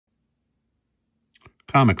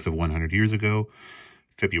Comics of 100 Years Ago,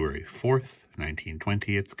 February 4th,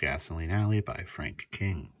 1920. It's Gasoline Alley by Frank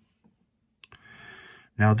King.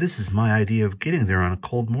 Now, this is my idea of getting there on a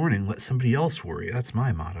cold morning. Let somebody else worry. That's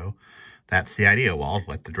my motto. That's the idea, Walt.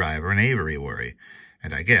 Let the driver and Avery worry.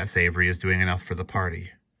 And I guess Avery is doing enough for the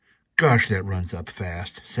party. Gosh, that runs up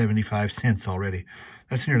fast. 75 cents already.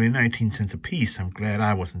 That's nearly 19 cents apiece. I'm glad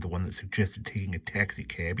I wasn't the one that suggested taking a taxi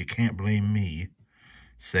cab. You can't blame me.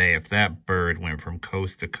 Say, if that bird went from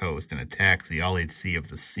coast to coast in a taxi, all he'd see of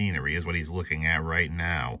the scenery is what he's looking at right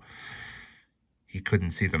now. He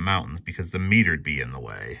couldn't see the mountains because the meter'd be in the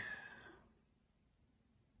way.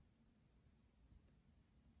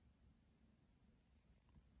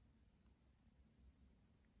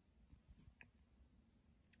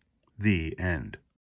 The end.